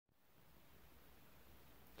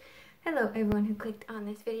Hello everyone who clicked on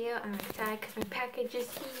this video. I'm excited because my package is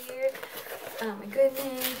here. Oh my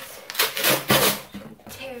goodness.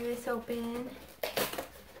 Tear this open.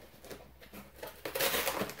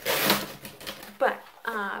 But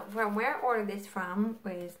from where I ordered this from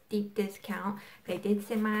was deep discount. They did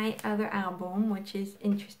send my other album, which is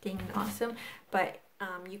interesting and awesome. But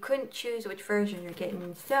you couldn't choose which version you're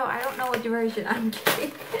getting. So I don't know which version I'm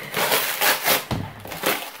getting.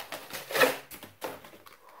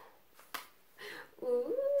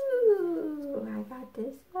 Ooh, I got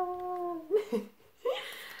this one.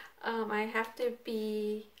 I have to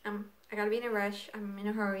be, I gotta be in a rush. I'm in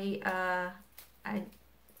a hurry. I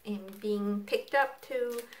am being picked up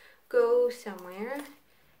to go somewhere.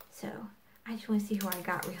 So I just want to see who I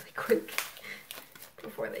got really quick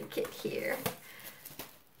before they get here.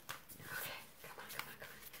 Okay, come on, come on,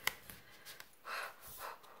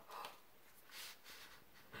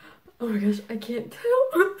 come on. Oh my gosh, I can't tell.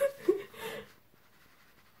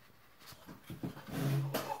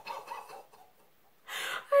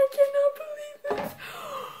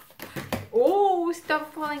 Oh,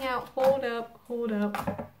 stuff falling out. Hold up, hold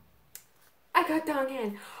up. I got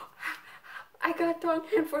Donghan. I got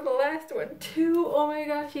Donghan for the last one too. Oh my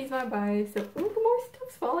gosh, he's my bias. So, ooh, more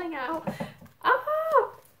stuff's falling out. Ah!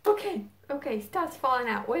 Okay, okay, stuff's falling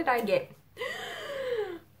out. What did I get?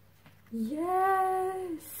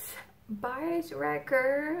 Yes! Bias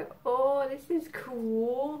Wrecker. Oh, this is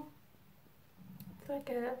cool. It's like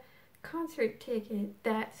a concert ticket.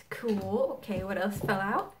 That's cool. Okay, what else fell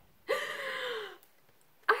out?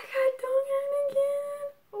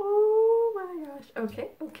 Okay,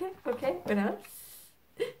 okay, okay. What else?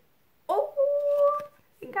 Oh,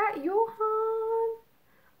 I got Johan.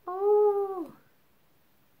 Oh,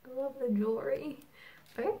 I love the jewelry.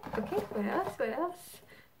 Okay, okay. What else? What else?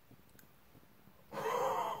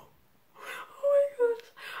 Oh my gosh,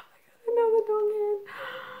 I got another Donghan.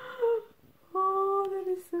 Oh, that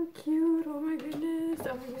is so cute. Oh my goodness.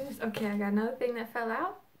 Oh my goodness. Okay, I got another thing that fell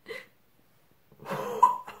out.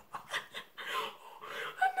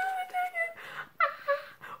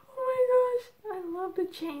 The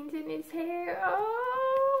chains in his hair.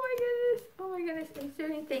 Oh my goodness. Oh my goodness. Is there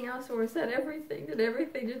anything else, or is that everything? Did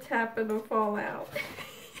everything just happen to fall out?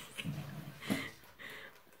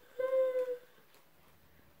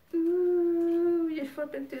 Ooh, just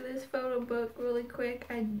flipping through this photo book really quick.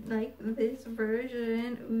 I like this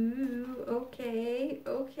version. Ooh, okay,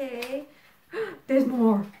 okay. There's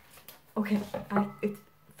more. Okay, it's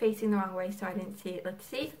facing the wrong way, so I didn't see it. Let's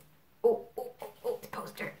see. Oh, oh, oh, oh, the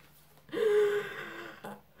poster.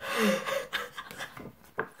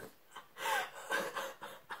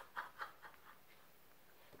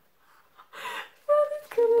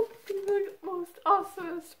 Most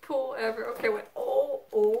awesomest pull ever. Okay, wait. Oh,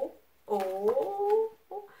 oh, oh,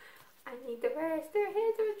 oh. I need the rest. Their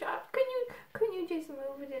heads are dropped. Couldn't you just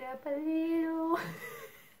move it up a little?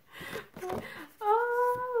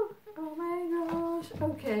 Oh, oh my gosh.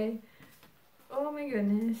 Okay. Oh my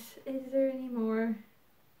goodness. Is there any more?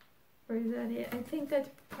 Or is that it? I think that's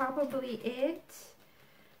probably it.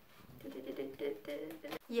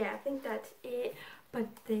 Yeah, I think that's it. But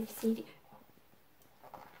the CD.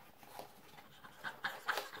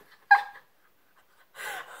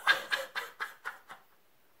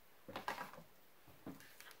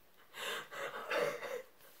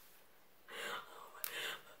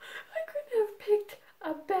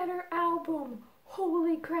 A better album.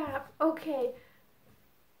 Holy crap. Okay.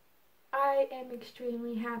 I am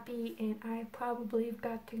extremely happy and I probably have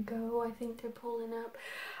got to go. I think they're pulling up.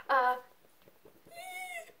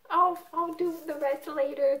 I'll do the rest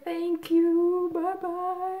later. Thank you.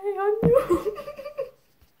 Bye-bye.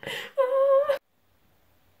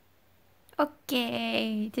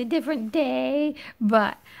 Okay, it's a different day,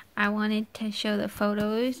 but I wanted to show the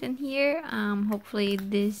photos in here. Hopefully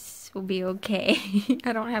this will be okay.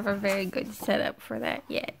 I don't have a very good setup for that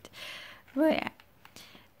yet. But yeah.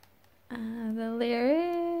 The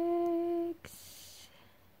lyrics.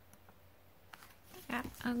 Got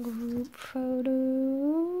a group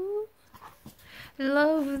photo.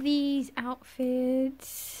 Love these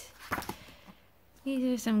outfits.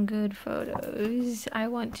 These are some good photos. I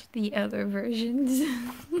want the other versions.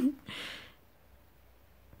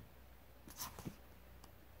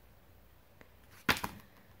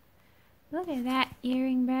 Look at that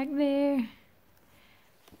earring back there.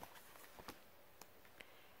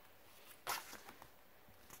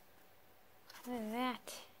 Look at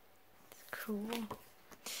that. It's cool.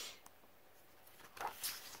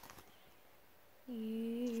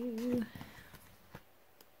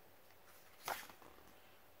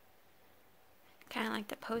 Kind of like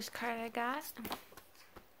the postcard I got.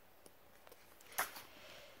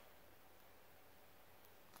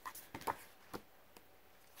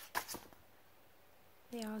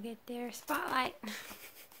 they all get their spotlight.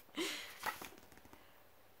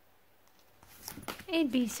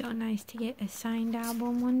 It'd be so nice to get a signed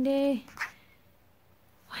album one day.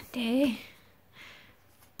 One day.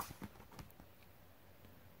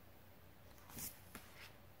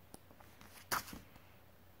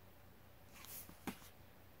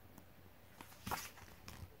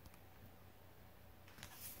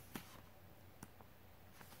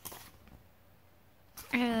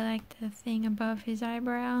 I really like the thing above his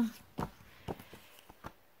eyebrow.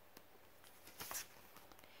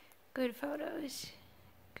 Good photos.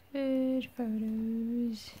 Good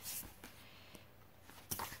photos.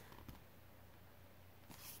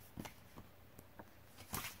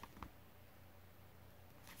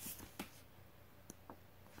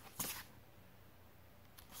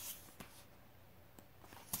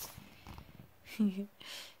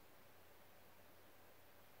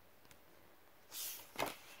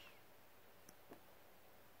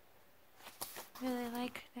 Really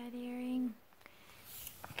like that earring.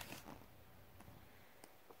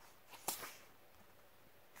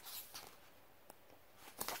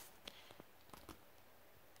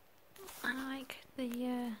 I like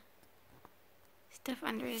the stuff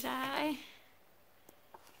under his eye.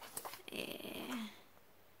 Yeah.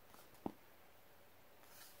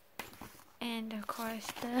 And of course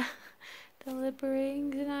the lip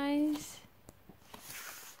ring's nice.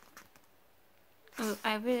 Oh,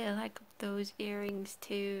 I really like those earrings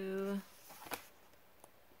too.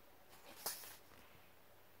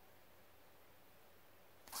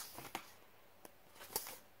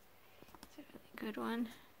 It's a really good one.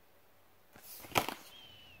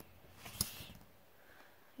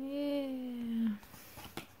 Yeah.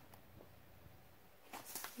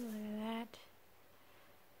 Look at that.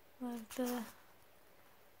 Love the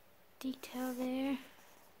detail there.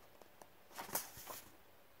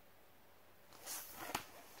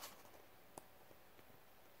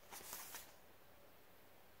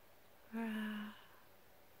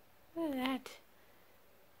 Look at that.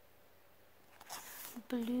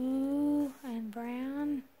 Blue and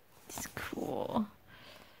brown. It's cool.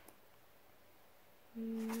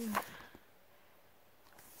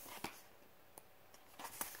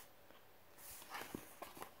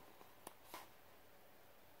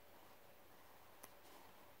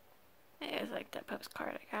 It was like that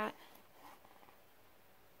postcard I got.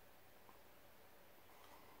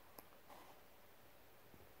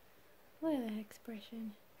 Look at that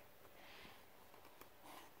expression.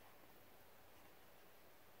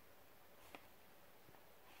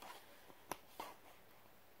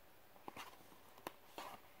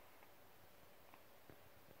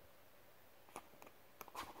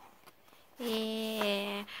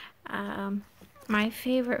 Yeah. My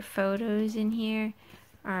favorite photos in here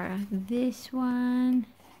are this one,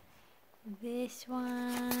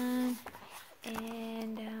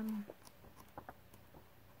 and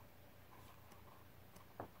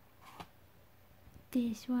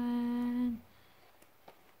this one,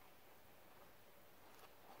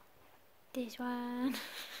 this one.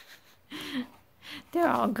 They're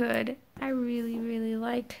all good. I really, really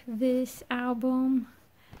like this album.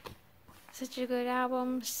 Such a good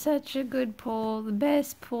album, such a good pull, the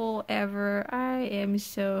best pull ever. I am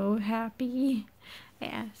so happy.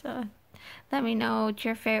 Yeah, so let me know what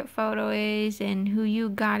your favorite photo is and who you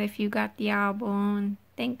got if you got the album.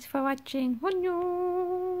 Thanks for watching.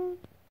 Annyeong!